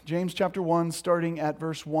James chapter 1, starting at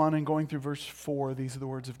verse 1 and going through verse 4, these are the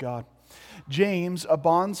words of God. James, a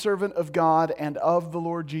bondservant of God and of the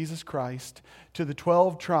Lord Jesus Christ, to the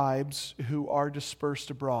 12 tribes who are dispersed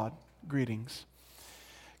abroad, greetings.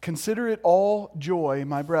 Consider it all joy,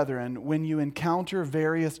 my brethren, when you encounter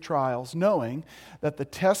various trials, knowing that the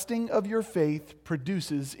testing of your faith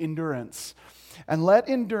produces endurance. And let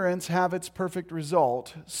endurance have its perfect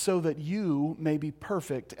result, so that you may be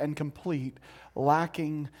perfect and complete,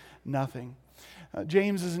 lacking nothing.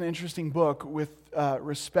 James is an interesting book with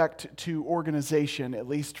respect to organization, at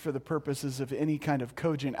least for the purposes of any kind of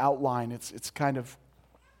cogent outline. It's kind of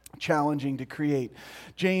challenging to create.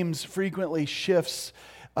 James frequently shifts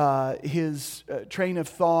his train of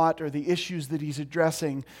thought or the issues that he's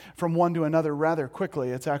addressing from one to another rather quickly.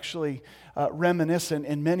 It's actually reminiscent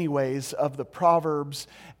in many ways of the Proverbs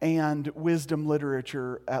and wisdom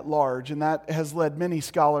literature at large. And that has led many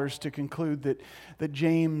scholars to conclude that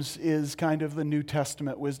James is kind of the New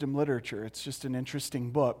Testament wisdom literature. It's just an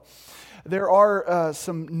interesting book. There are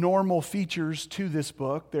some normal features to this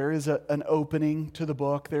book. There is an opening to the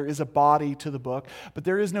book. There is a body to the book, but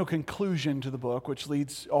there is no conclusion to the book, which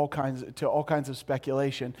leads all kinds of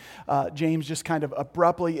speculation. James just kind of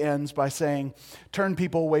abruptly ends by saying, "Turn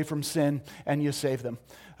people away from sin, and you save them."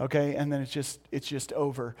 Okay, and then it's just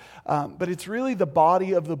over. But it's really the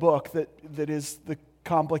body of the book that is the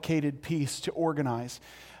complicated piece to organize.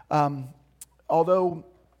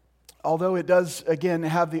 Although it does, again,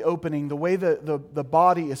 have the opening, the way the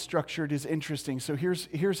body is structured is interesting. So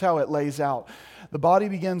here's how it lays out. The body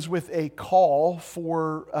begins with a call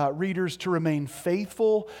for readers to remain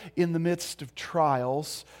faithful in the midst of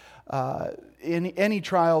trials, in any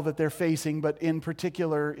trial that they're facing, but in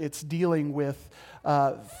particular, it's dealing with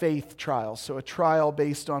faith trials. So a trial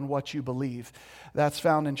based on what you believe. That's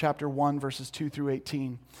found in chapter 1, verses 2 through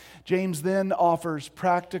 18. James then offers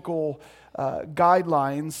practical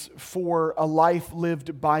guidelines for a life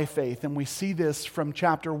lived by faith. And we see this from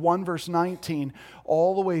chapter 1, verse 19,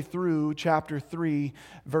 all the way through chapter 3,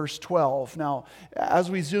 verse 12. Now, as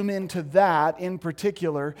we zoom into that in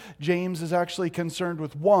particular, James is actually concerned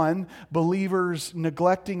with, one, believers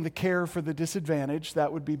neglecting the care for the disadvantaged.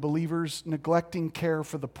 That would be believers neglecting care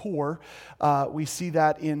for the poor. We see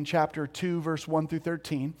that in chapter 2, verse 1 through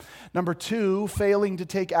 13. Number two, failing to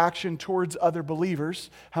take action towards other believers.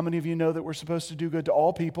 How many of you know that we're supposed to do good to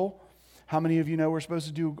all people? How many of you know we're supposed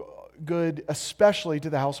to do good especially to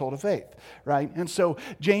the household of faith, right? And so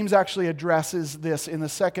James actually addresses this in the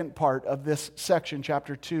second part of this section,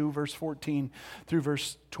 chapter 2, verse 14 through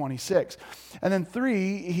verse 26. And then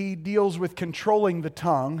 3, he deals with controlling the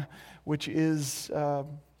tongue, which is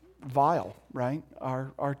vile, right?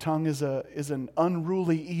 Our tongue is an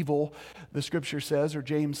unruly evil, the scripture says, or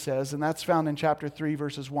James says, and that's found in chapter 3,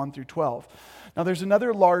 verses 1 through 12. Now, there's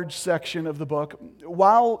another large section of the book.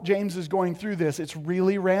 While James is going through this, it's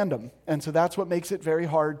really random, and so that's what makes it very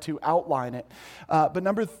hard to outline it. But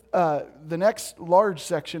the next large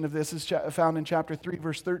section of this is found in chapter 3,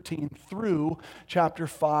 verse 13 through chapter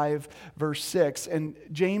 5, verse 6, and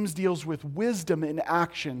James deals with wisdom in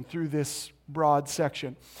action through this broad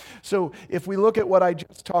section. So if we look at what I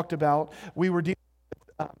just talked about, we were dealing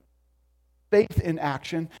with faith in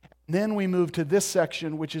action. Then we move to this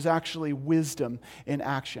section, which is actually wisdom in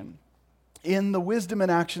action. In the wisdom in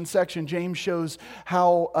action section, James shows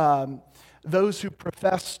how those who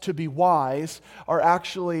profess to be wise are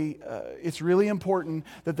actually, it's really important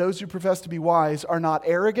that those who profess to be wise are not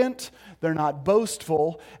arrogant, they're not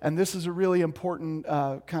boastful, and this is a really important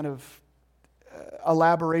kind of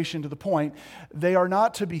elaboration to the point. They are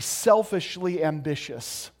not to be selfishly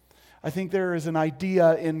ambitious. I think there is an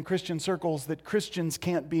idea in Christian circles that Christians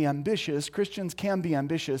can't be ambitious. Christians can be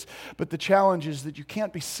ambitious, but the challenge is that you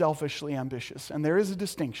can't be selfishly ambitious, and there is a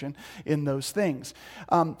distinction in those things.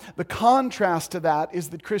 The contrast to that is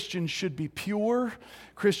that Christians should be pure,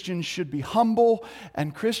 Christians should be humble,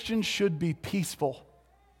 and Christians should be peaceful.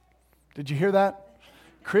 Did you hear that?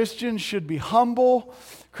 Christians should be humble,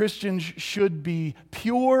 Christians should be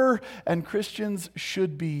pure, and Christians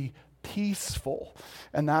should be peaceful.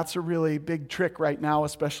 And that's a really big trick right now,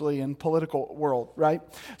 especially in political world, right?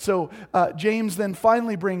 So James then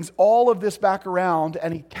finally brings all of this back around,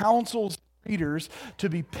 and he counsels readers to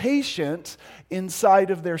be patient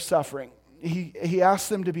inside of their suffering. He asks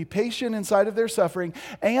them to be patient inside of their suffering,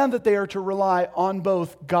 and that they are to rely on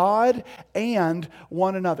both God and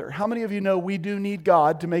one another. How many of you know we do need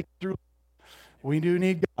God to make it through? We do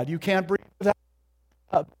need God. You can't breathe without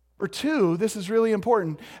God. Or two, this is really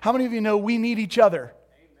important. How many of you know we need each other?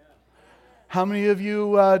 Amen. How many of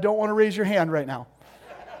you don't want to raise your hand right now?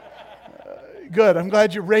 Good. I'm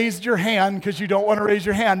glad you raised your hand because you don't want to raise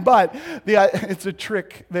your hand. But it's a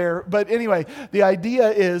trick there. But anyway, the idea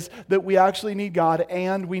is that we actually need God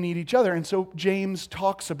and we need each other. And so James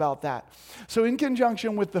talks about that. So in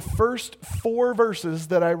conjunction with the first 4 verses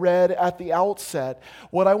that I read at the outset,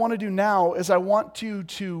 what I want to do now is I want you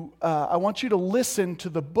to listen to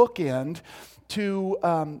the bookend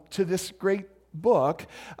to this great book,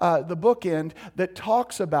 the bookend that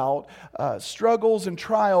talks about struggles and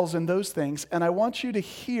trials and those things. And I want you to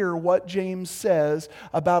hear what James says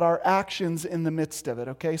about our actions in the midst of it.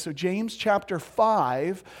 Okay, so James chapter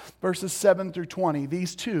 5, verses 7 through 20.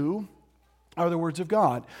 These two are the words of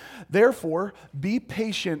God. Therefore, be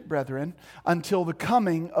patient, brethren, until the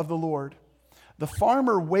coming of the Lord. The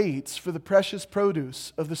farmer waits for the precious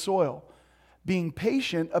produce of the soil, being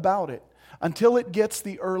patient about it, until it gets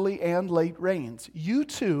the early and late rains. You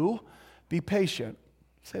too, be patient.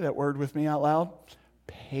 Say that word with me out loud.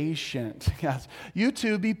 Patient. Yes. You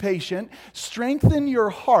too, be patient. Strengthen your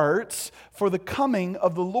hearts, for the coming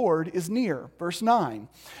of the Lord is near. Verse 9.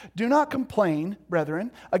 Do not complain,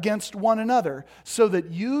 brethren, against one another, so that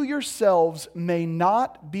you yourselves may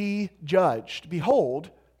not be judged. Behold,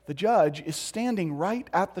 the judge is standing right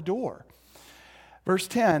at the door. Verse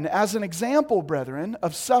 10, as an example, brethren,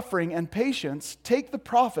 of suffering and patience, take the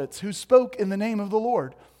prophets who spoke in the name of the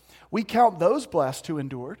Lord. We count those blessed who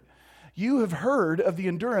endured. You have heard of the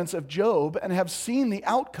endurance of Job and have seen the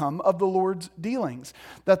outcome of the Lord's dealings,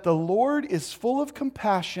 that the Lord is full of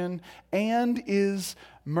compassion and is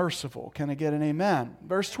merciful. Can I get an amen?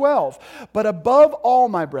 Verse 12, but above all,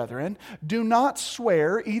 my brethren, do not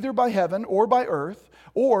swear either by heaven or by earth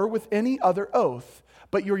or with any other oath.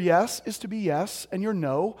 But your yes is to be yes, and your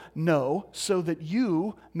no, no, so that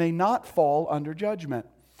you may not fall under judgment.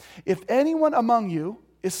 If anyone among you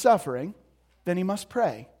is suffering, then he must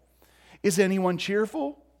pray. Is anyone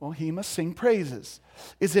cheerful? Well, he must sing praises.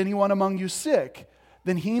 Is anyone among you sick?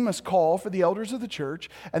 Then he must call for the elders of the church,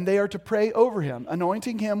 and they are to pray over him,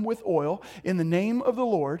 anointing him with oil in the name of the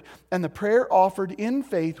Lord, and the prayer offered in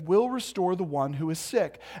faith will restore the one who is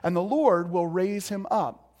sick, and the Lord will raise him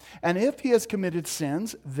up. And if he has committed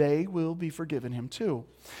sins, they will be forgiven him too.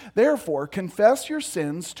 Therefore, confess your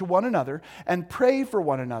sins to one another and pray for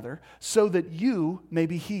one another so that you may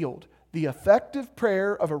be healed. The effective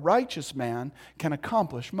prayer of a righteous man can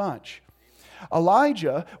accomplish much.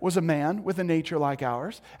 Elijah was a man with a nature like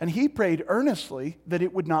ours, and he prayed earnestly that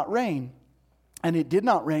it would not rain. And it did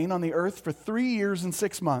not rain on the earth for 3 years and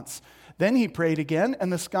 6 months. Then he prayed again,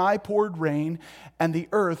 and the sky poured rain, and the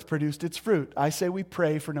earth produced its fruit. I say we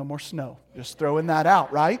pray for no more snow. Just throwing that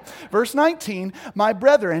out, right? Verse 19, my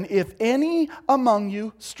brethren, if any among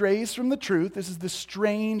you strays from the truth, this is the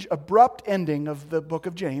strange, abrupt ending of the book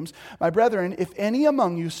of James. My brethren, if any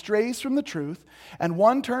among you strays from the truth, and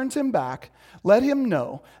one turns him back, let him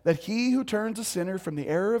know that he who turns a sinner from the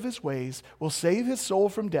error of his ways will save his soul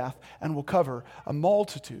from death and will cover a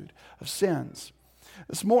multitude of sins.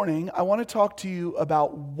 This morning, I want to talk to you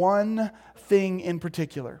about one thing in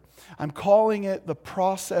particular. I'm calling it the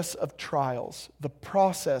process of trials. The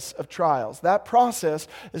process of trials. That process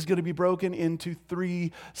is going to be broken into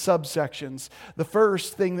 3 subsections. The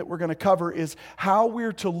first thing that we're going to cover is how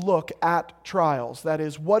we're to look at trials. That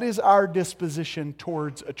is, what is our disposition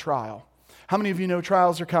towards a trial? How many of you know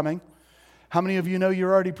trials are coming? How many of you know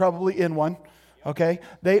you're already probably in one? Okay?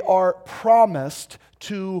 They are promised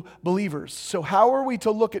to believers. So how are we to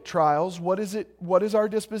look at trials? What is our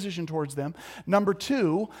disposition towards them? Number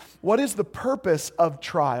 2, what is the purpose of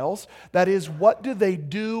trials? That is, what do they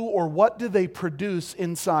do or what do they produce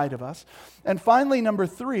inside of us? And finally, number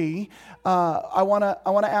 3, I want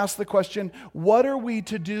to ask the question, what are we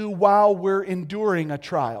to do while we're enduring a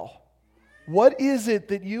trial? What is it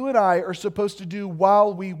that you and I are supposed to do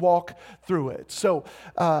while we walk through it? So,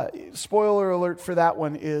 spoiler alert for that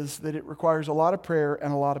one is that it requires a lot of prayer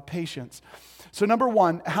and a lot of patience. So, number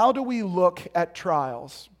 1, how do we look at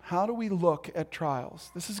trials? How do we look at trials?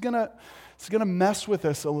 This is gonna mess with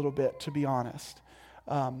us a little bit, to be honest.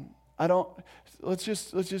 Let's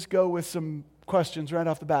just go with some questions right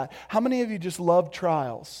off the bat. How many of you just love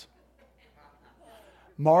trials?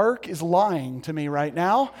 Mark is lying to me right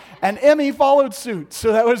now, and Emmy followed suit,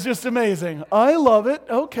 so that was just amazing. I love it.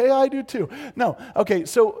 Okay, I do too. No, okay,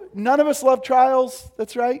 so none of us love trials,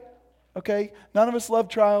 that's right? Okay, none of us love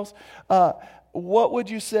trials. What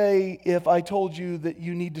would you say if I told you that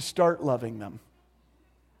you need to start loving them?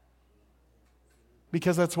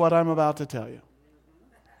 Because that's what I'm about to tell you.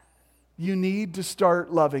 You need to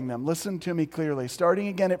start loving them. Listen to me clearly. Starting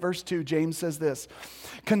again at verse 2, James says this,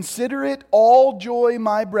 consider it all joy,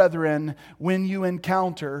 my brethren, when you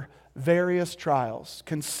encounter various trials.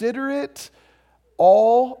 Consider it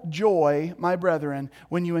all joy, my brethren,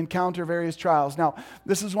 when you encounter various trials. Now,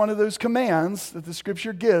 this is one of those commands that the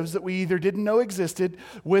Scripture gives that we either didn't know existed,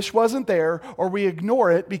 wish wasn't there, or we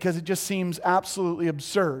ignore it because it just seems absolutely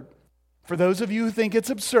absurd. For those of you who think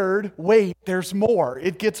it's absurd, wait, there's more.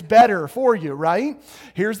 It gets better for you, right?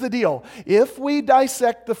 Here's the deal. If we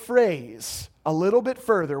dissect the phrase a little bit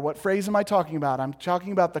further, what phrase am I talking about? I'm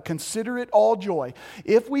talking about the consider it all joy.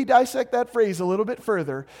 If we dissect that phrase a little bit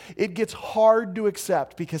further, it gets hard to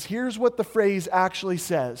accept because here's what the phrase actually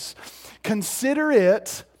says. Consider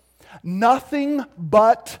it nothing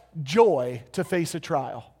but joy to face a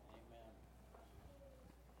trial.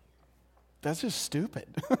 That's just stupid,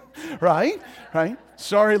 right? Right?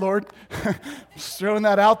 Sorry, Lord. Just throwing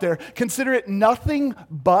that out there. Consider it nothing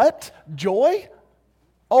but joy.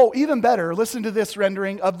 Oh, even better, listen to this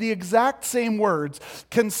rendering of the exact same words.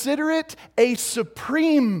 Consider it a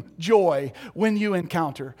supreme joy when you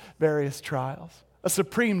encounter various trials. A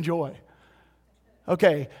supreme joy.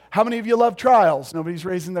 Okay, how many of you love trials? Nobody's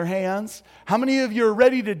raising their hands. How many of you are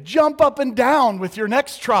ready to jump up and down with your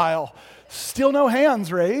next trial? Still no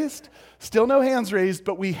hands raised. Still no hands raised,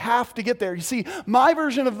 but we have to get there. You see, my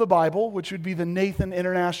version of the Bible, which would be the Nathan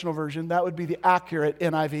International Version, that would be the accurate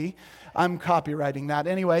NIV. I'm copywriting that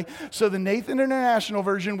anyway. So the Nathan International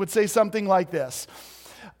Version would say something like this.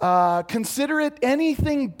 Consider it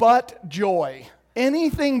anything but joy.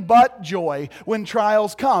 Anything but joy when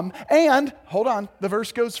trials come. And, hold on, the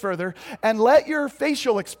verse goes further. And let your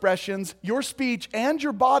facial expressions, your speech, and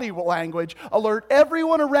your body language alert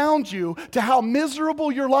everyone around you to how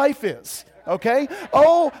miserable your life is. Okay?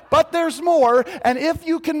 Oh, but there's more. And if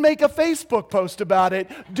you can make a Facebook post about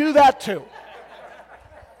it, do that too.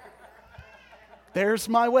 There's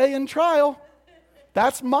my way in trial.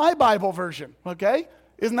 That's my Bible version. Okay?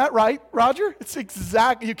 Isn't that right, Roger? It's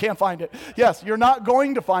exactly, you can't find it. Yes, you're not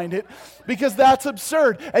going to find it because that's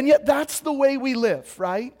absurd. And yet that's the way we live,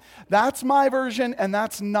 right? That's my version and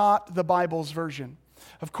that's not the Bible's version.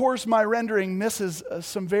 Of course, my rendering misses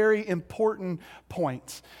some very important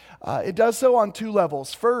points. It does so on two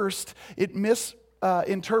levels. First, it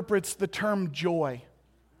misinterprets the term joy,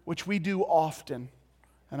 which we do often.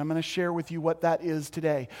 And I'm going to share with you what that is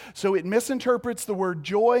today. So it misinterprets the word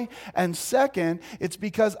joy. And second, it's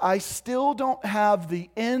because I still don't have the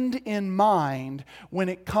end in mind when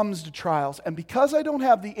it comes to trials. And because I don't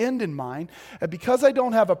have the end in mind, and because I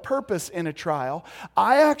don't have a purpose in a trial,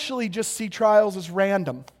 I actually just see trials as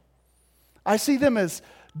random. I see them as,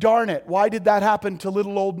 darn it, why did that happen to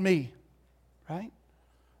little old me? Right?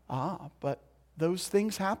 But those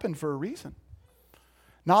things happen for a reason.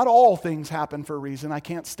 Not all things happen for a reason. I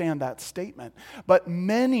can't stand that statement. But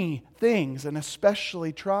many things, and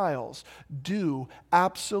especially trials, do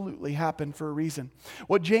absolutely happen for a reason.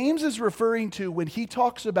 What James is referring to when he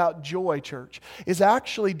talks about joy, church, is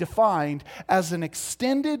actually defined as an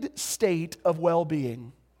extended state of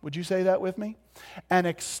well-being. Would you say that with me? An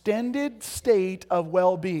extended state of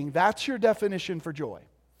well-being. That's your definition for joy.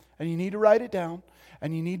 And you need to write it down.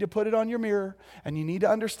 And you need to put it on your mirror, and you need to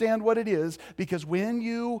understand what it is, because when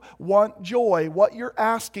you want joy, what you're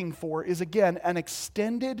asking for is, again, an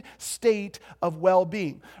extended state of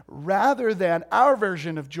well-being, rather than our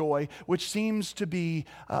version of joy, which seems to be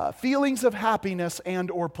feelings of happiness and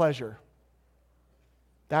or pleasure.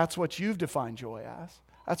 That's what you've defined joy as.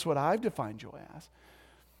 That's what I've defined joy as.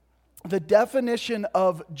 The definition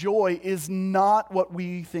of joy is not what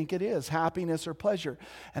we think it is, happiness or pleasure.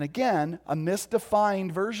 And again, a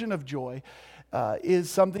misdefined version of joy is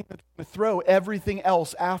something that's going to throw everything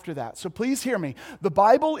else after that. So please hear me. The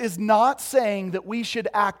Bible is not saying that we should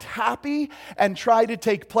act happy and try to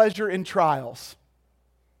take pleasure in trials.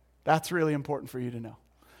 That's really important for you to know.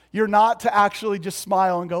 You're not to actually just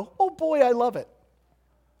smile and go, oh boy, I love it.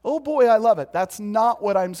 Oh boy, I love it. That's not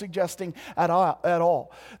what I'm suggesting at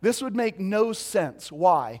all. This would make no sense.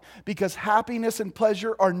 Why? Because happiness and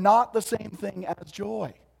pleasure are not the same thing as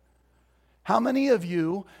joy. How many of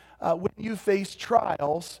you, when you face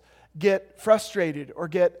trials, get frustrated or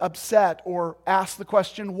get upset or ask the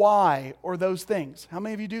question why or those things? How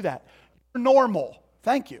many of you do that? You're normal.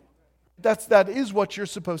 Thank you. That is what you're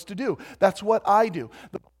supposed to do. That's what I do.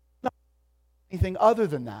 Anything other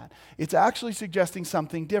than that. It's actually suggesting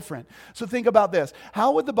something different. So think about this.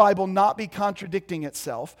 How would the Bible not be contradicting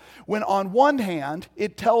itself when on one hand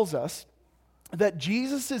it tells us that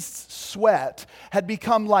Jesus' sweat had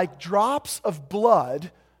become like drops of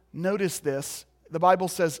blood, notice this, The Bible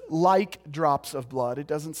says like drops of blood. It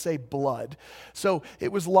doesn't say blood. So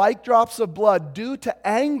it was like drops of blood due to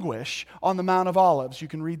anguish on the Mount of Olives. You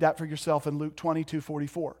can read that for yourself in Luke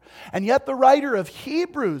 22:44. And yet the writer of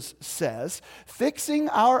Hebrews says, fixing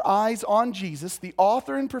our eyes on Jesus, the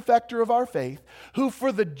author and perfecter of our faith, who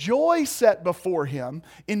for the joy set before him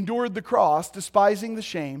endured the cross, despising the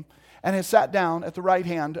shame, and has sat down at the right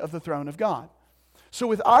hand of the throne of God. So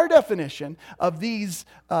with our definition of these,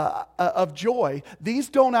 of joy, these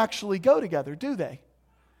don't actually go together, do they?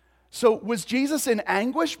 So was Jesus in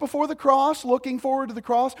anguish before the cross, looking forward to the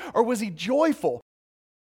cross, or was he joyful?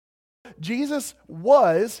 Jesus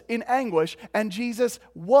was in anguish, and Jesus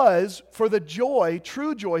was, for the joy,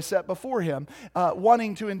 true joy set before him,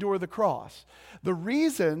 wanting to endure the cross. The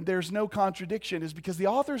reason there's no contradiction is because the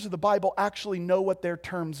authors of the Bible actually know what their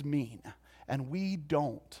terms mean, and we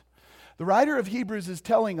don't. The writer of Hebrews is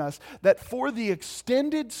telling us that for the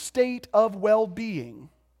extended state of well-being,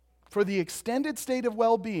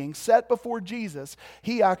 set before Jesus,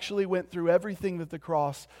 he actually went through everything that the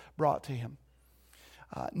cross brought to him.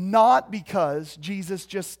 Not because Jesus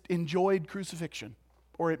just enjoyed crucifixion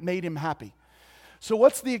or it made him happy. So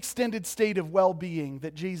what's the extended state of well-being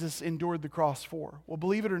that Jesus endured the cross for? Well,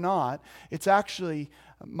 believe it or not, it's actually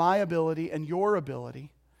my ability and your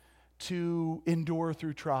ability to endure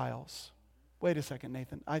through trials. Wait a second,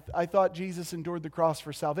 Nathan. I thought Jesus endured the cross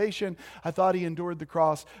for salvation. I thought he endured the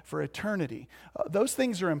cross for eternity. Those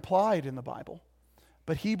things are implied in the Bible.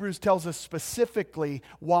 But Hebrews tells us specifically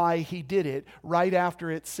why he did it right after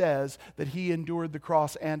it says that he endured the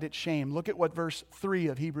cross and its shame. Look at what verse 3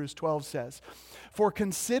 of Hebrews 12 says. For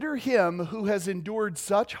consider him who has endured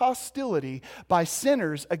such hostility by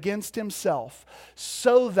sinners against himself,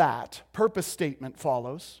 so that, purpose statement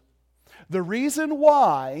follows, the reason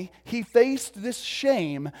why he faced this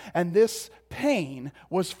shame and this pain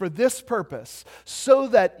was for this purpose, so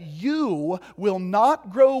that you will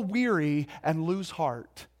not grow weary and lose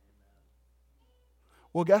heart.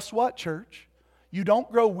 Well, guess what, church? You don't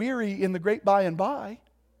grow weary in the great by and by.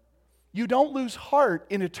 You don't lose heart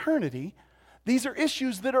in eternity. These are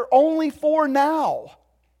issues that are only for now.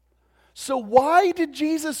 So why did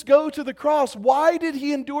Jesus go to the cross? Why did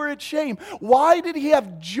he endure its shame? Why did he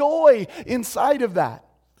have joy inside of that?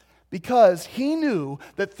 Because he knew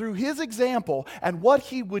that through his example and what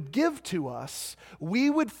he would give to us, we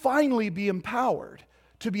would finally be empowered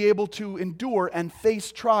to be able to endure and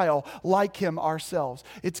face trial like him ourselves.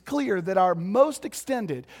 It's clear that our most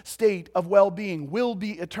extended state of well-being will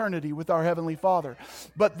be eternity with our Heavenly Father.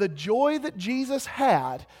 But the joy that Jesus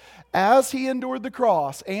had as he endured the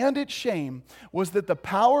cross and its shame was that the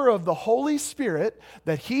power of the Holy Spirit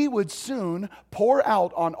that he would soon pour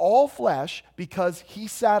out on all flesh, because he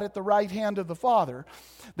sat at the right hand of the Father,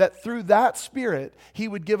 that through that Spirit he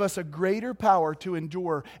would give us a greater power to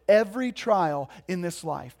endure every trial in this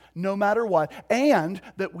life, no matter what, and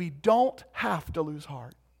that we don't have to lose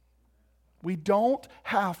heart. We don't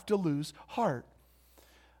have to lose heart.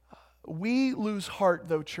 We lose heart,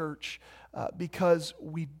 though, church, because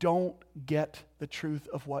we don't get the truth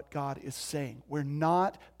of what God is saying. We're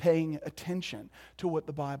not paying attention to what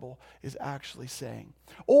the Bible is actually saying.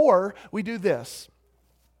 Or we do this.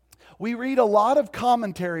 We read a lot of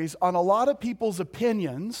commentaries on a lot of people's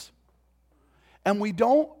opinions, and we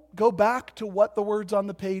don't go back to what the words on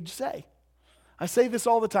the page say. I say this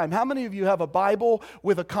all the time. How many of you have a Bible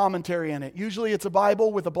with a commentary in it? Usually it's a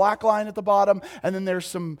Bible with a black line at the bottom, and then there's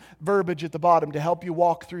some verbiage at the bottom to help you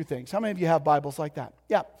walk through things. How many of you have Bibles like that?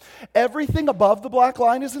 Yeah. Everything above the black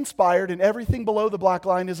line is inspired, and everything below the black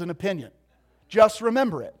line is an opinion. Just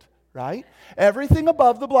remember it, right? Everything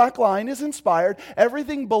above the black line is inspired.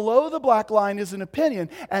 Everything below the black line is an opinion,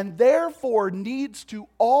 and therefore needs to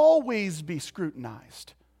always be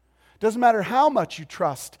scrutinized. Doesn't matter how much you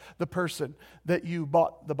trust the person that you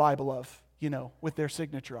bought the Bible of, with their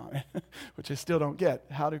signature on it, which I still don't get.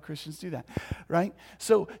 How do Christians do that, right?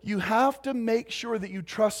 So you have to make sure that you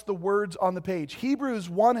trust the words on the page. Hebrews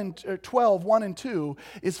 12, 1 and 2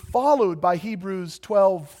 is followed by Hebrews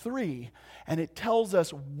 12, 3, and it tells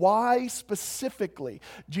us why specifically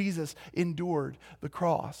Jesus endured the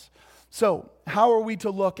cross. So how are we to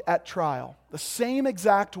look at trial? The same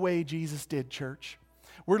exact way Jesus did, church.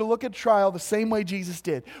 We're to look at trial the same way Jesus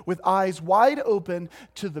did, with eyes wide open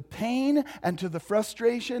to the pain and to the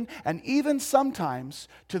frustration and even sometimes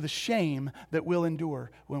to the shame that we'll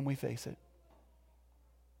endure when we face it.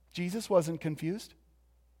 Jesus wasn't confused.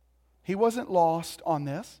 He wasn't lost on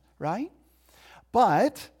this, right?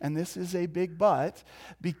 But, and this is a big but,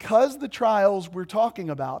 because the trials we're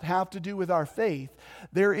talking about have to do with our faith,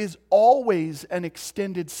 there is always an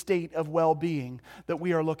extended state of well-being that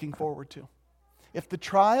we are looking forward to. If the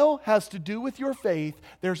trial has to do with your faith,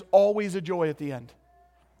 there's always a joy at the end.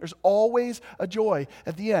 There's always a joy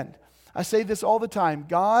at the end. I say this all the time.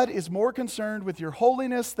 God is more concerned with your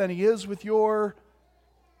holiness than He is with your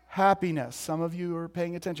happiness. Some of you are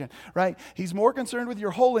paying attention, right? He's more concerned with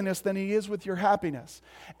your holiness than He is with your happiness.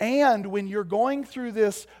 And when you're going through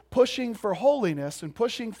this pushing for holiness and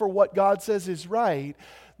pushing for what God says is right,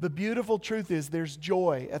 the beautiful truth is there's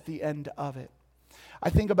joy at the end of it. I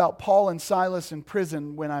think about Paul and Silas in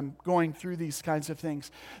prison when I'm going through these kinds of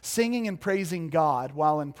things, singing and praising God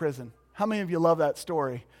while in prison. How many of you love that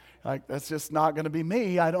story? Like, that's just not going to be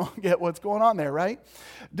me. I don't get what's going on there, right?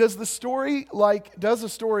 Does a story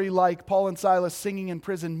like Paul and Silas singing in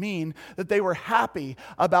prison mean that they were happy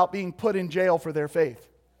about being put in jail for their faith?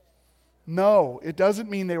 No, it doesn't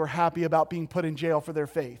mean they were happy about being put in jail for their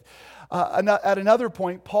faith. At another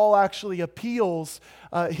point, Paul actually appeals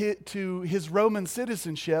to his Roman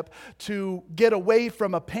citizenship to get away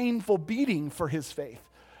from a painful beating for his faith.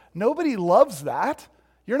 Nobody loves that.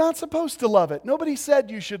 You're not supposed to love it. Nobody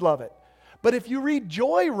said you should love it. But if you read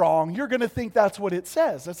joy wrong, you're going to think that's what it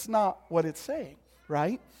says. That's not what it's saying,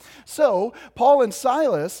 right? So, Paul and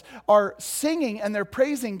Silas are singing and they're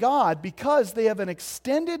praising God because they have an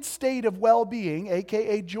extended state of well-being,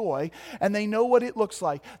 aka joy, and they know what it looks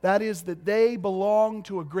like. That is that they belong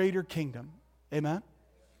to a greater kingdom. Amen?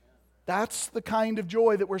 That's the kind of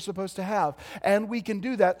joy that we're supposed to have. And we can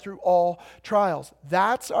do that through all trials.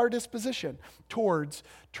 That's our disposition towards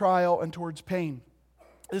trial and towards pain.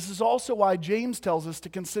 This is also why James tells us to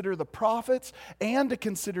consider the prophets and to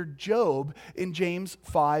consider Job in James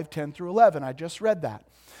 5:10 through 11. I just read that.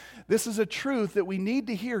 This is a truth that we need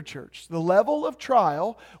to hear, church. The level of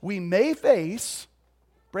trial we may face,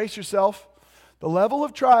 brace yourself, the level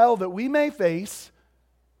of trial that we may face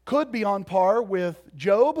could be on par with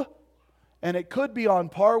Job, and it could be on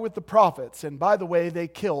par with the prophets. And by the way, they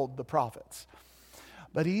killed the prophets.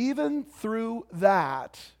 But even through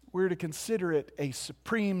that, we're to consider it a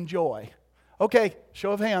supreme joy. Okay,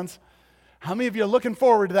 show of hands. How many of you are looking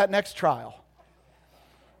forward to that next trial?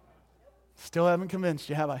 Still haven't convinced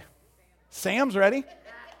you, have I? Sam's ready.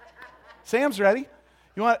 Sam's ready.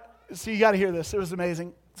 You got to hear this. It was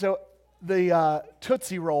amazing. So the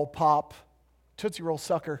Tootsie Roll Pop, Tootsie Roll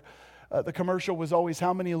Sucker, the commercial was always,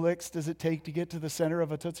 how many licks does it take to get to the center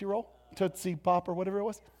of a Tootsie Roll? Tootsie Pop or whatever it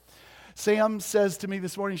was. Sam says to me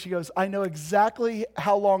this morning, she goes, I know exactly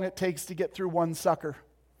how long it takes to get through one sucker.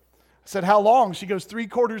 I said, how long? She goes,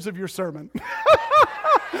 3/4 of your sermon.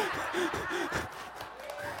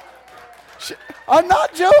 I'm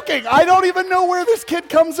not joking. I don't even know where this kid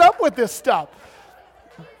comes up with this stuff.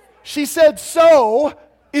 She said, so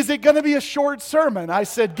is it going to be a short sermon? I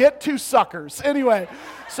said, get 2 suckers. Anyway,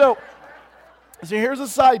 so here's a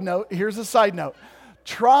side note.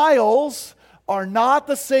 Trials are not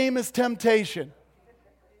the same as temptation.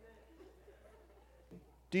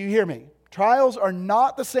 Do you hear me? Trials are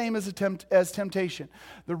not the same as temptation.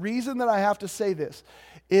 The reason that I have to say this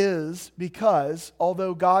is because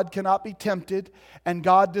although God cannot be tempted and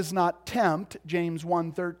God does not tempt, James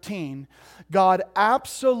 1:13, God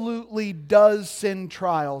absolutely does send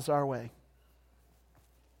trials our way.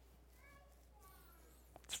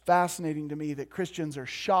 It's fascinating to me that Christians are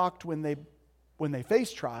shocked when they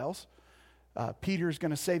face trials. Peter's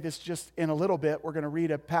going to say this just in a little bit. We're going to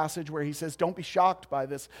read a passage where he says, don't be shocked by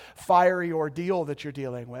this fiery ordeal that you're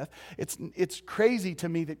dealing with. It's crazy to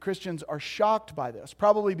me that Christians are shocked by this,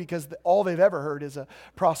 probably because all they've ever heard is a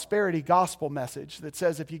prosperity gospel message that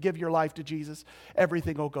says if you give your life to Jesus,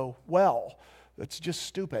 everything will go well. That's just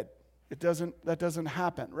stupid. That doesn't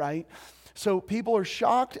happen, right? So people are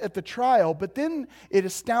shocked at the trial, but then it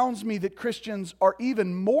astounds me that Christians are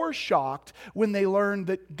even more shocked when they learn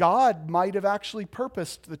that God might have actually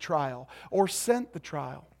purposed the trial or sent the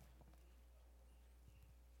trial.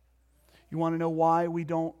 You want to know why we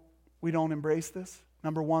don't embrace this?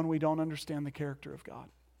 Number one, we don't understand the character of God.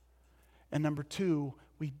 And number two,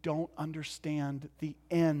 we don't understand the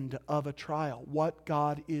end of a trial, what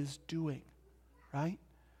God is doing, right?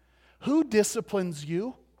 Who disciplines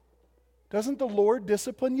you? Doesn't the Lord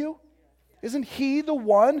discipline you? Isn't He the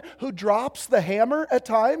one who drops the hammer at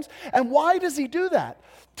times? And why does He do that?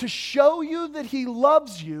 To show you that He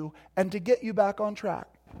loves you and to get you back on track.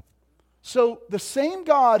 So the same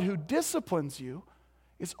God who disciplines you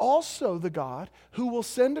is also the God who will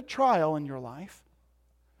send a trial in your life,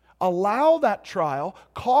 allow that trial,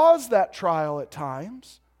 cause that trial at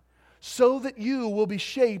times, so that you will be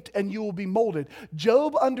shaped and you will be molded.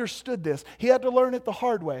 Job understood this. He had to learn it the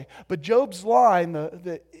hard way. But Job's line,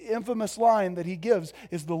 the infamous line that he gives,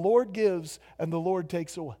 is the Lord gives and the Lord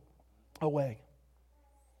takes away.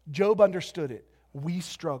 Job understood it. we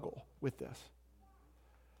struggle with this.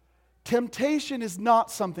 Temptation is not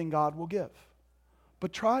something God will give,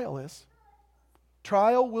 but trial is.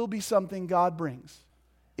 Trial will be something God brings.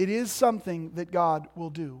 It is something that God will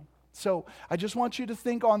do. So I just want you to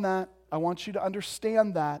think on that. I want you to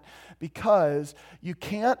understand that, because you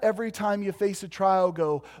can't every time you face a trial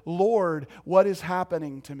go, Lord, what is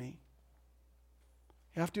happening to me?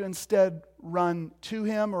 You have to instead run to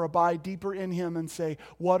Him or abide deeper in Him and say,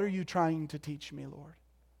 what are you trying to teach me, Lord?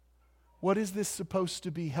 What is this supposed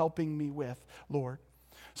to be helping me with, Lord?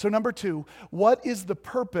 So number 2, what is the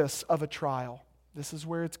purpose of a trial? This is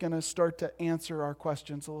where it's going to start to answer our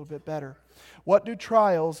questions a little bit better. What do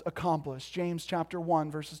trials accomplish? James chapter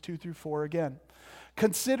 1, verses 2 through 4 again.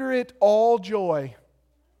 Consider it all joy.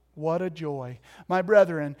 What a joy. My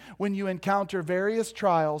brethren, when you encounter various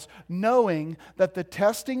trials, knowing that the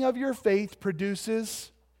testing of your faith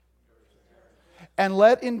produces, and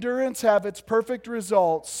let endurance have its perfect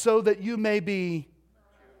results, so that you may be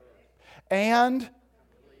and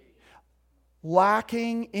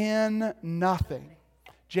lacking in nothing.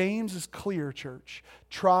 James is clear, church.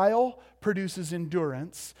 Trial produces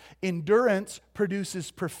endurance. Endurance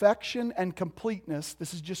produces perfection and completeness.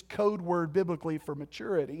 This is just code word biblically for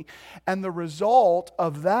maturity. And the result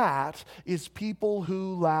of that is people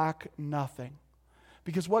who lack nothing.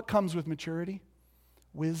 Because what comes with maturity?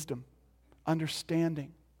 Wisdom,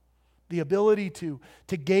 understanding, the ability to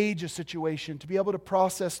gauge a situation, to be able to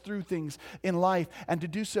process through things in life, and to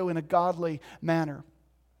do so in a godly manner.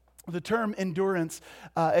 The term endurance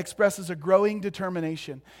expresses a growing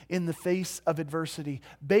determination in the face of adversity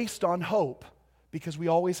based on hope, because we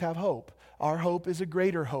always have hope. Our hope is a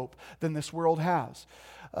greater hope than this world has.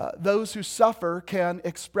 Those who suffer can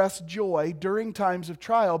express joy during times of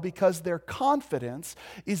trial because their confidence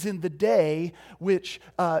is in the day which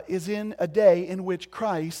is in a day in which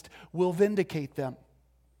Christ will vindicate them.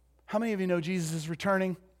 How many of you know Jesus is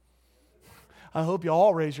returning? I hope you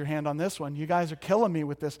all raise your hand on this one. You guys are killing me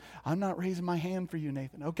with this. I'm not raising my hand for you,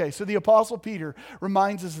 Nathan. Okay, so the Apostle Peter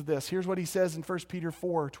reminds us of this. Here's what he says in 1 Peter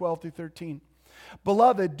 4, 12 through 13.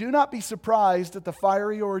 Beloved, do not be surprised at the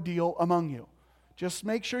fiery ordeal among you. Just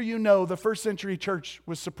make sure you know the first century church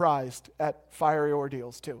was surprised at fiery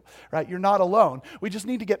ordeals too, right? You're not alone. We just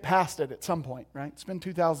need to get past it at some point, right? It's been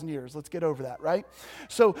 2,000 years. Let's get over that, right?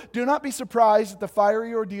 So do not be surprised at the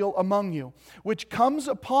fiery ordeal among you, which comes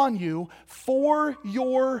upon you for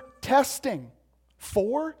your testing.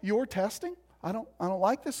 For your testing? I don't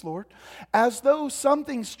like this, Lord. As though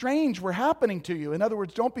something strange were happening to you. In other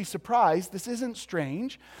words, don't be surprised. This isn't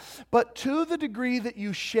strange. But to the degree that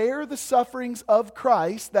you share the sufferings of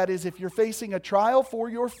Christ, that is, if you're facing a trial for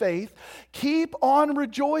your faith, keep on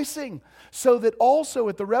rejoicing, so that also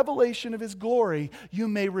at the revelation of His glory, you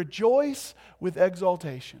may rejoice with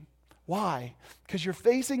exultation. Why? Because you're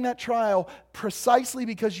facing that trial precisely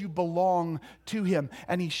because you belong to Him,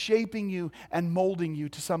 and He's shaping you and molding you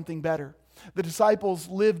to something better. The disciples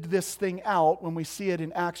lived this thing out when we see it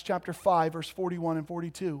in Acts chapter 5, verse 41 and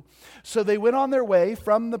 42. So they went on their way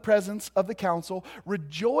from the presence of the council,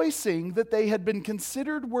 rejoicing that they had been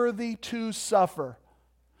considered worthy to suffer.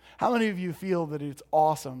 How many of you feel that it's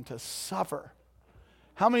awesome to suffer?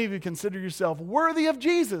 How many of you consider yourself worthy of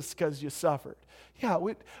Jesus because you suffered? Yeah,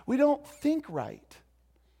 we don't think right.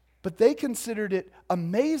 But they considered it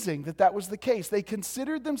amazing that that was the case. They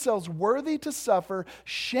considered themselves worthy to suffer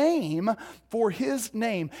shame for His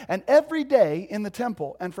name. And every day in the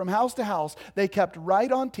temple and from house to house, they kept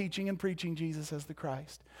right on teaching and preaching Jesus as the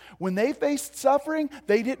Christ. When they faced suffering,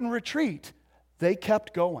 they didn't retreat. They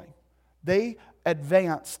kept going. They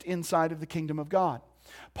advanced inside of the kingdom of God.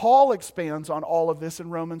 Paul expands on all of this in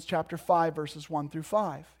Romans chapter 5, verses 1 through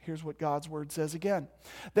 5. Here's what God's word says again.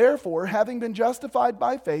 Therefore, having been justified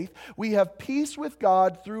by faith, we have peace with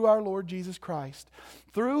God through our Lord Jesus Christ,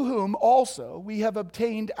 through whom also we have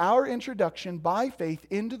obtained our introduction by faith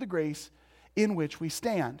into the grace in which we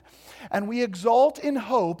stand. And we exult in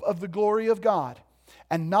hope of the glory of God.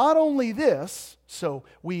 And not only this, so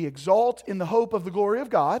we exalt in the hope of the glory of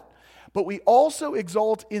God, but we also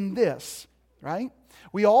exult in this, right?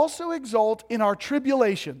 We also exult in our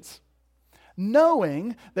tribulations,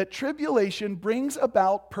 knowing that tribulation brings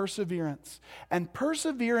about perseverance, and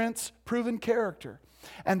perseverance, proven character,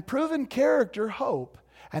 and proven character, hope.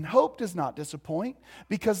 And hope does not disappoint,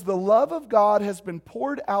 because the love of God has been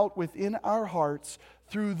poured out within our hearts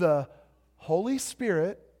through the Holy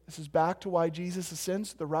Spirit. This is back to why Jesus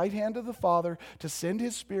ascends to the right hand of the Father to send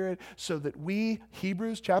His Spirit so that we,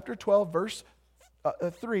 Hebrews chapter 12, verse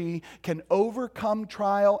 3, can overcome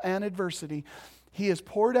trial and adversity. He has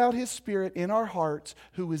poured out His Spirit in our hearts,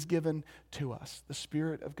 who is given to us, the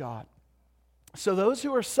Spirit of God. So those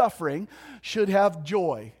who are suffering should have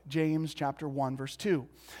joy, James chapter 1, verse 2,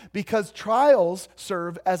 because trials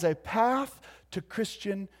serve as a path to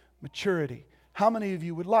Christian maturity. How many of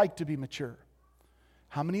you would like to be mature?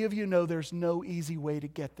 How many of you know there's no easy way to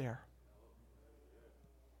get there?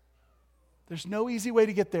 There's no easy way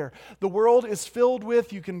to get there. The world is filled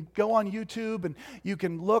with, you can go on YouTube and you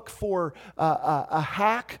can look for a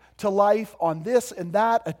hack to life on this and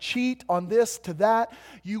that, a cheat on this to that.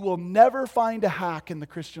 You will never find a hack in the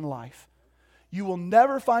Christian life. You will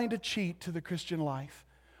never find a cheat to the Christian life.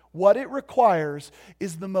 What it requires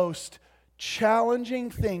is the most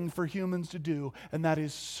challenging thing for humans to do, and that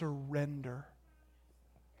is surrender.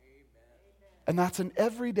 And that's an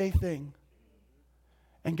everyday thing.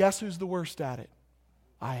 And guess who's the worst at it?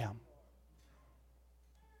 I am.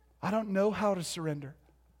 I don't know how to surrender.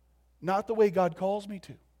 Not the way God calls me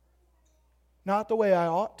to. Not the way I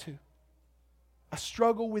ought to. I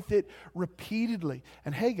struggle with it repeatedly.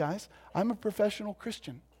 And hey guys, I'm a professional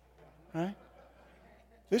Christian. Right?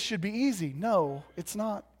 This should be easy. No, it's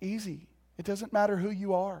not easy. It doesn't matter who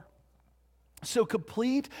you are. So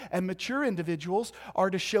complete and mature individuals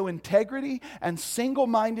are to show integrity and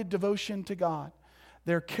single-minded devotion to God.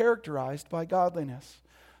 They're characterized by godliness.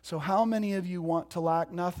 So how many of you want to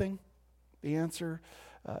lack nothing? The answer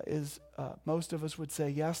is most of us would say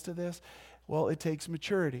yes to this. Well, it takes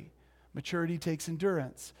maturity. Maturity takes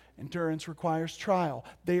endurance. Endurance requires trial.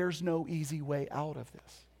 There's no easy way out of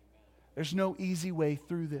this. There's no easy way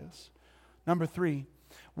through this. Number 3,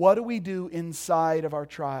 what do we do inside of our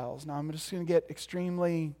trials? Now, I'm just going to get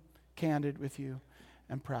extremely candid with you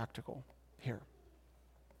and practical here.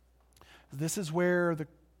 This is where the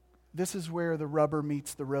rubber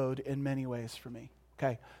meets the road in many ways for me.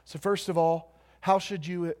 Okay, so first of all, how should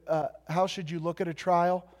you look at a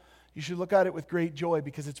trial? You should look at it with great joy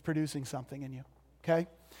because it's producing something in you. Okay,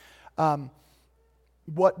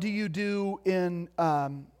 what do you do in?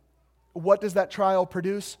 What does that trial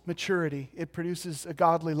produce? Maturity. It produces a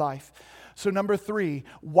godly life. So number 3,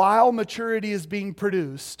 while maturity is being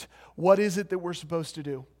produced, what is it that we're supposed to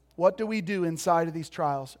do? What do we do inside of these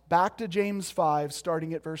trials? Back to James 5,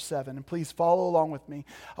 starting at verse 7. And please follow along with me.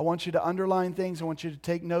 I want you to underline things. I want you to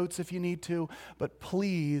take notes if you need to. But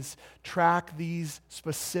please track these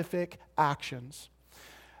specific actions.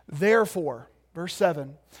 Therefore, verse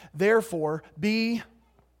 7, therefore be...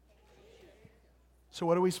 So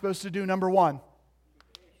what are we supposed to do? Number 1, we're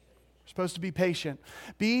supposed to be patient.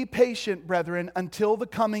 Be patient, brethren, until the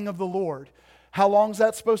coming of the Lord. How long is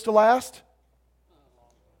that supposed to last?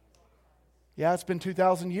 Yeah, it's been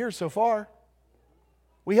 2,000 years so far.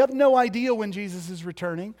 We have no idea when Jesus is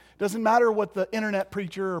returning. Doesn't matter what the internet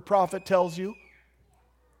preacher or prophet tells you.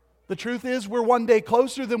 The truth is we're one day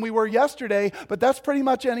closer than we were yesterday, but that's pretty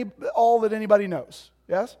much all that anybody knows.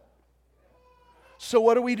 Yes? So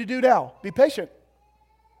what are we to do now? Be patient.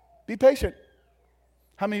 Be patient.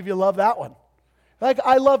 How many of you love that one? Like,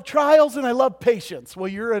 I love trials and I love patience. Well,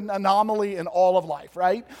 you're an anomaly in all of life,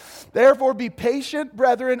 right? Therefore, be patient,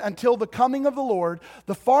 brethren, until the coming of the Lord.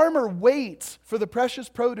 The farmer waits for the precious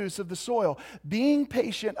produce of the soil, being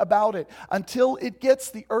patient about it until it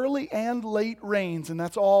gets the early and late rains. And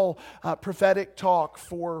that's all prophetic talk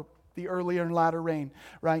for the earlier and latter rain,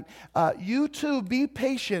 right? You too, be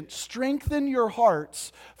patient. Strengthen your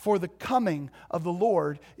hearts, for the coming of the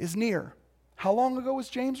Lord is near. How long ago was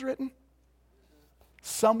James written?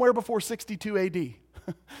 Somewhere before 62 AD.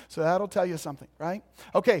 So that'll tell you something, right?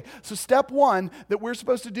 Okay, so step 1 that we're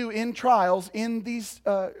supposed to do in trials, in these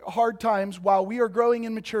hard times while we are growing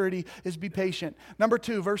in maturity, is be patient. Number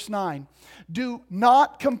 2, verse 9. Do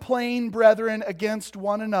not complain, brethren, against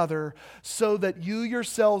one another, so that you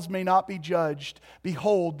yourselves may not be judged.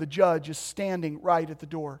 Behold, the judge is standing right at the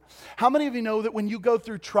door. How many of you know that when you go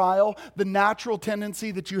through trial, the natural tendency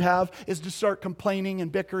that you have is to start complaining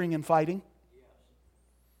and bickering and fighting?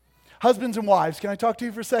 Husbands and wives, can I talk to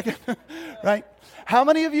you for a second? Right? How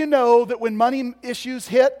many of you know that when money issues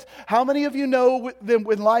hit, how many of you know that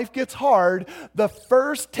when life gets hard, the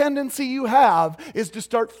first tendency you have is to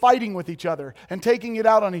start fighting with each other and taking it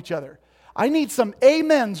out on each other? I need some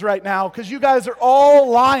amens right now because you guys are all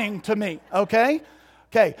lying to me, okay?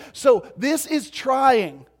 Okay, so this is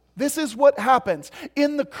trying. This is what happens.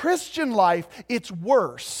 In the Christian life, it's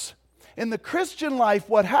worse. In the Christian life,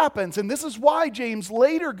 what happens, and this is why James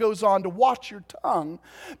later goes on to watch your tongue,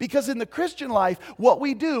 because in the Christian life, what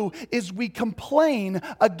we do is we complain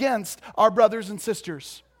against our brothers and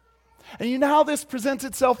sisters. And you know how this presents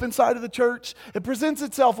itself inside of the church? It presents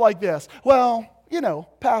itself like this. Well, you know,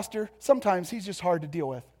 pastor, sometimes he's just hard to deal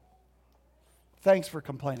with. Thanks for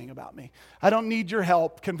complaining about me. I don't need your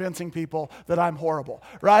help convincing people that I'm horrible,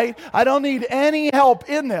 right? I don't need any help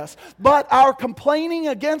in this. But our complaining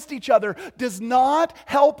against each other does not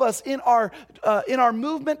help us in our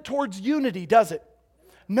movement towards unity, does it?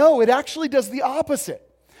 No, it actually does the opposite.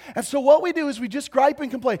 And so what we do is we just gripe and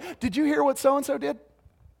complain. Did you hear what so-and-so did?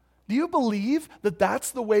 Do you believe that that's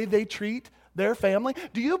the way they treat their family?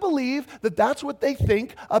 Do you believe that that's what they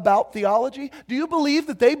think about theology? Do you believe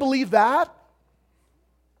that they believe that?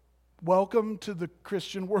 Welcome to the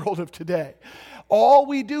Christian world of today. All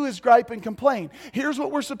we do is gripe and complain. Here's what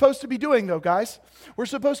we're supposed to be doing, though, guys. We're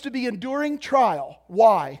supposed to be enduring trial.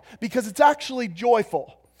 Why? Because it's actually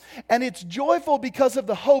joyful. And it's joyful because of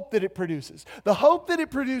the hope that it produces. The hope that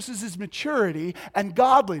it produces is maturity and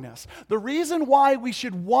godliness. The reason why we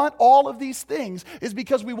should want all of these things is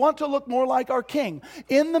because we want to look more like our King.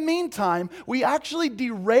 In the meantime, we actually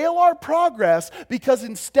derail our progress because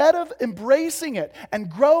instead of embracing it and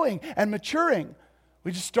growing and maturing,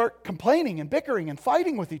 we just start complaining and bickering and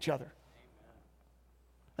fighting with each other.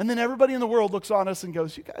 And then everybody in the world looks on us and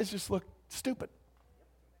goes, you guys just look stupid,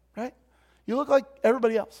 right? You look like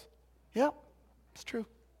everybody else. Yeah, it's true.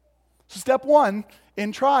 So step 1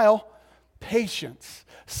 in trial, patience.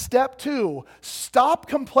 Step 2, stop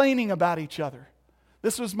complaining about each other.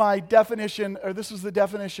 This was my definition, or this was the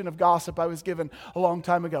definition of gossip I was given a long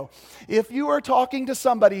time ago. If you are talking to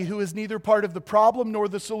somebody who is neither part of the problem nor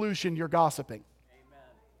the solution, you're gossiping. Amen.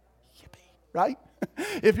 Yippee, right?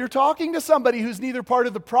 If you're talking to somebody who's neither part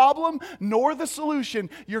of the problem nor the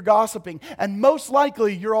solution, you're gossiping. And most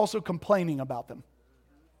likely, you're also complaining about them.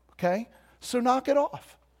 Okay? So knock it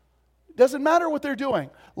off. Doesn't matter what they're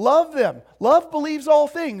doing. Love them. Love believes all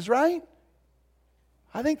things, right?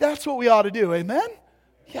 I think that's what we ought to do. Amen?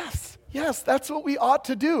 Yes, that's what we ought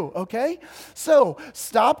to do, okay? So,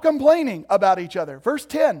 stop complaining about each other. Verse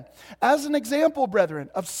 10, as an example, brethren,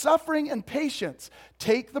 of suffering and patience,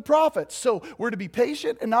 take the prophets. So, we're to be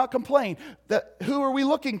patient and not complain. Who are we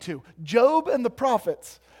looking to? Job and the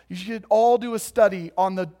prophets. You should all do a study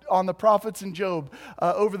on the prophets and Job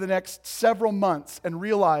over the next several months and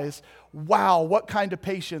realize, wow, what kind of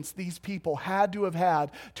patience these people had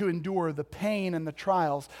to endure the pain and the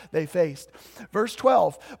trials they faced. Verse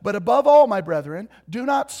 12, but above all, my brethren, do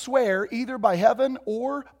not swear either by heaven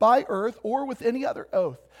or by earth or with any other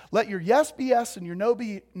oath. Let your yes be yes and your no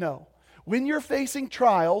be no. When you're facing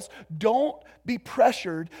trials, don't be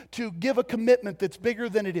pressured to give a commitment that's bigger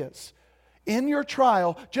than it is. In your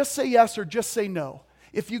trial, just say yes or just say no.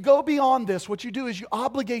 If you go beyond this, what you do is you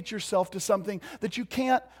obligate yourself to something that you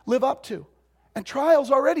can't live up to. And trials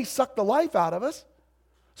already suck the life out of us.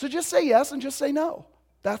 So just say yes and just say no.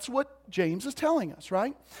 That's what James is telling us,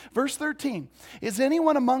 right? Verse 13, is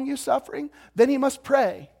anyone among you suffering? Then he must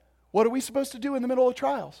pray. What are we supposed to do in the middle of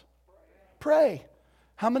trials? Pray.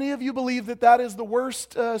 How many of you believe that that is the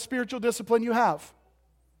worst spiritual discipline you have?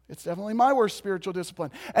 It's definitely my worst spiritual discipline.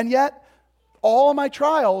 And yet, all of my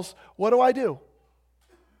trials, what do?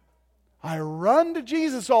 I run to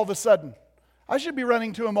Jesus all of a sudden. I should be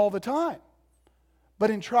running to Him all the time.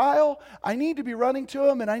 But in trial, I need to be running to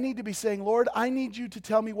Him and I need to be saying, Lord, I need you to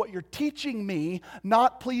tell me what you're teaching me,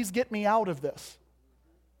 not please get me out of this.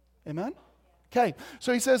 Amen? Okay,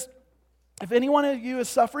 so he says, if any one of you is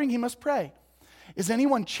suffering, he must pray. Is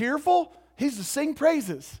anyone cheerful? He's to sing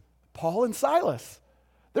praises. Paul and Silas.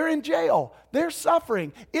 They're in jail. They're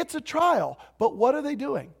suffering. It's a trial. But what are they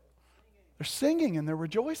doing? They're singing and they're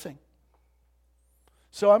rejoicing.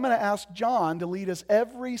 So I'm going to ask John to lead us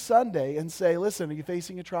every Sunday and say, listen, are you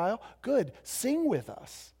facing a trial? Good. Sing with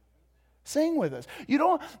us. Sing with us. You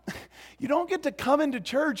don't get to come into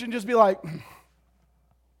church and just be like,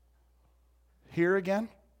 here again?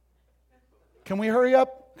 Can we hurry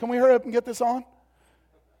up? Can we hurry up and get this on?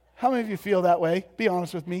 How many of you feel that way? Be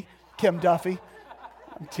honest with me. Kim Duffy.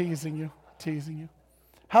 I'm teasing you.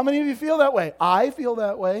 How many of you feel that way? I feel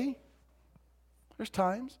that way. There's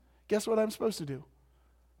times. Guess what I'm supposed to do?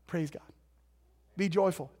 Praise God. Be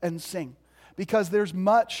joyful and sing. Because there's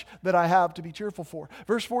much that I have to be cheerful for.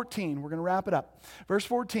 Verse 14, we're going to wrap it up. Verse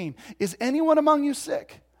 14, is anyone among you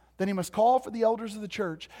sick? Then he must call for the elders of the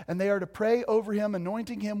church, and they are to pray over him,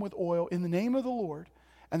 anointing him with oil in the name of the Lord.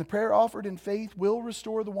 And the prayer offered in faith will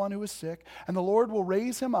restore the one who is sick, and the Lord will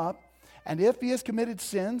raise him up. And if he has committed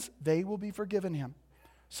sins, they will be forgiven him.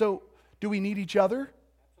 So, do we need each other?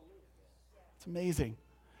 It's amazing.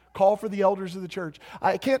 Call for the elders of the church.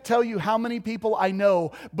 I can't tell you how many people I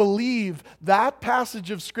know believe that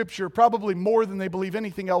passage of Scripture, probably more than they believe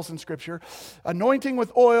anything else in Scripture. Anointing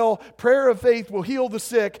with oil, prayer of faith will heal the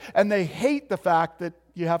sick, and they hate the fact that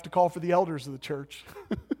you have to call for the elders of the church.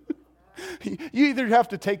 You either have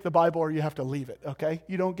to take the Bible or you have to leave it, okay?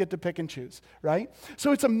 You don't get to pick and choose, right?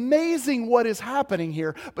 So it's amazing what is happening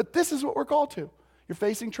here, but this is what we're called to. You're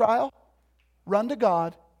facing trial, run to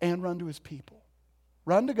God and run to his people.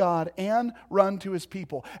 Run to God and run to his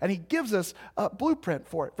people. And he gives us a blueprint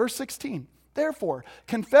for it. Verse 16. Therefore,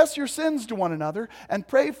 confess your sins to one another and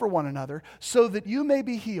pray for one another so that you may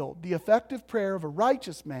be healed. The effective prayer of a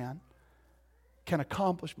righteous man can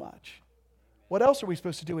accomplish much. What else are we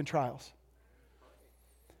supposed to do in trials?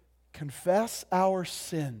 Confess our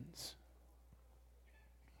sins.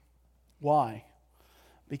 Why?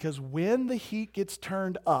 Because when the heat gets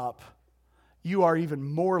turned up, you are even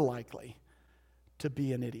more likely to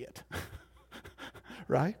be an idiot.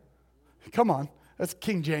 Right? Come on. That's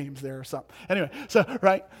King James there or something. Anyway, so,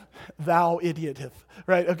 right? Thou idioteth.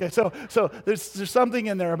 Right? Okay, so there's something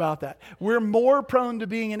in there about that. We're more prone to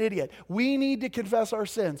being an idiot. We need to confess our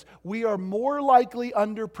sins. We are more likely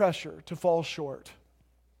under pressure to fall short.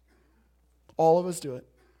 All of us do it.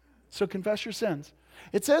 So confess your sins.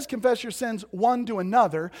 It says confess your sins one to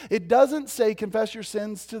another. It doesn't say confess your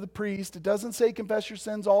sins to the priest. It doesn't say confess your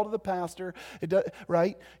sins all to the pastor.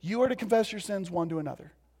 Right? You are to confess your sins one to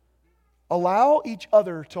another. Allow each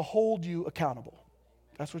other to hold you accountable.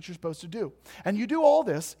 That's what you're supposed to do. And you do all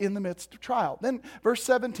this in the midst of trial. Then verse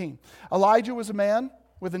 17. Elijah was a man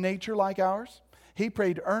with a nature like ours. He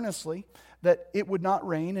prayed earnestly that it would not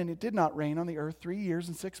rain, and it did not rain on the earth 3 years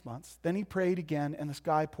and 6 months. Then he prayed again, and the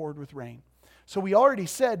sky poured with rain. So we already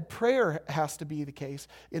said prayer has to be the case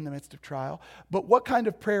in the midst of trial. But what kind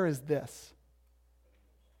of prayer is this?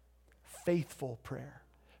 Faithful prayer.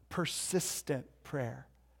 Persistent prayer.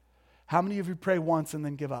 How many of you pray once and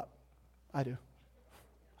then give up? I do.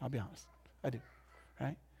 I'll be honest. I do.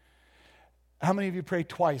 Right? How many of you pray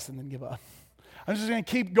twice and then give up? I'm just going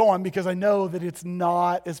to keep going because I know that it's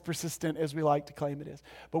not as persistent as we like to claim it is.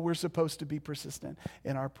 But we're supposed to be persistent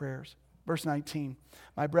in our prayers. Verse 19,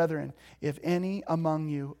 my brethren, if any among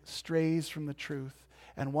you strays from the truth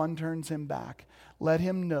and one turns him back, let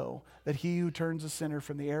him know that he who turns a sinner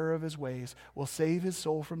from the error of his ways will save his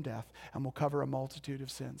soul from death and will cover a multitude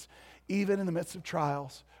of sins. Even in the midst of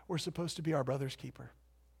trials, we're supposed to be our brother's keeper.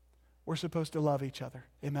 We're supposed to love each other.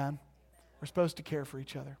 Amen? We're supposed to care for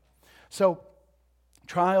each other. So,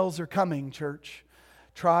 trials are coming, church.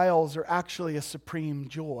 Trials are actually a supreme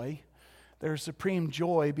joy. They're a supreme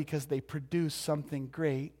joy because they produce something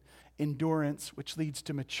great. Endurance, which leads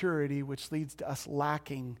to maturity, which leads to us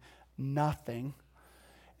lacking nothing.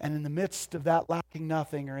 And in the midst of that lacking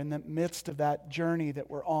nothing, or in the midst of that journey that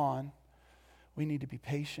we're on, we need to be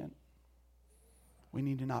patient. We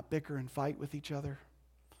need to not bicker and fight with each other.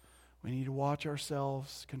 We need to watch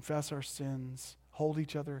ourselves, confess our sins, hold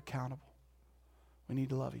each other accountable. We need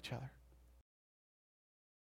to love each other.